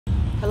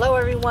Hello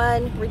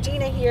everyone,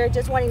 Regina here,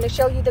 just wanting to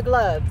show you the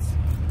gloves.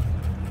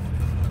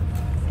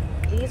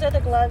 These are the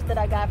gloves that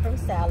I got from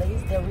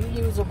Sally's. They're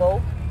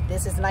reusable.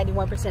 This is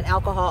 91%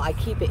 alcohol. I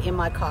keep it in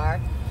my car.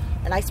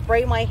 And I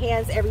spray my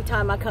hands every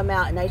time I come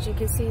out. And as you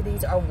can see,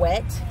 these are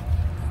wet.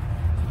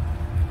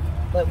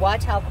 But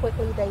watch how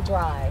quickly they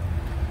dry.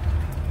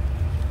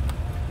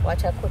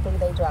 Watch how quickly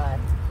they dry.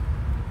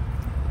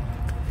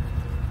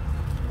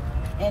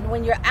 And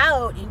when you're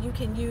out and you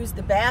can use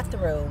the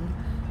bathroom,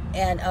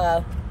 and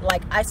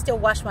like I still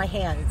wash my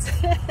hands.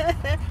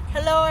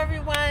 Hello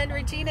everyone,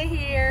 Regina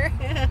here.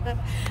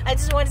 I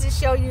just wanted to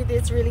show you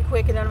this really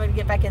quick and then I'm going to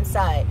get back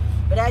inside.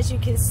 But as you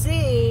can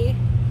see,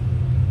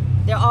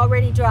 they're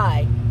already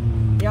dry.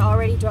 They're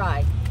already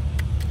dry.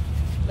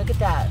 Look at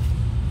that.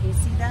 You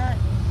see that?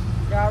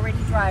 They're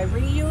already dry.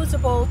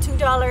 Reusable,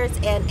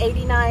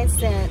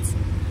 $2.89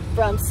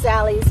 from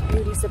Sally's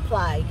Beauty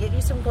Supply. Get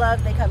you some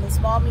gloves. They come in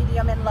small,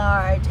 medium, and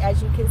large.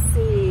 As you can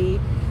see,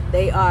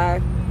 they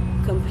are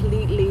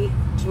completely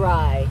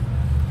dry.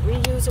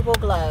 Reusable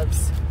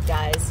gloves,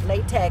 guys.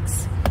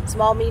 Latex,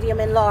 small, medium,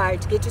 and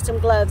large. Get you some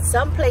gloves.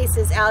 Some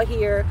places out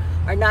here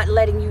are not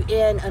letting you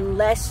in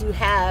unless you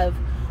have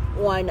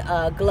on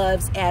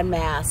gloves and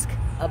mask.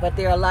 But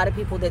there are a lot of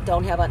people that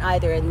don't have on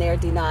either, and they're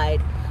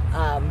denied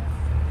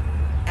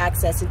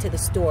access into the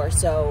store.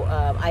 So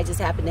I just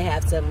happen to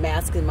have some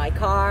masks in my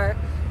car.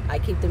 I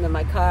keep them in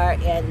my car,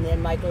 and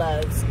then my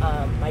gloves,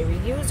 my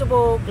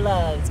reusable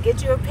gloves.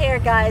 Get you a pair,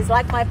 guys.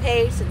 Like my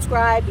page,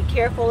 subscribe. Be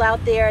careful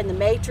out there in the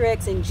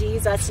matrix. In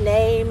Jesus'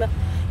 name.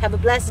 Have a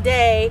blessed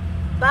day.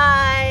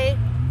 Bye.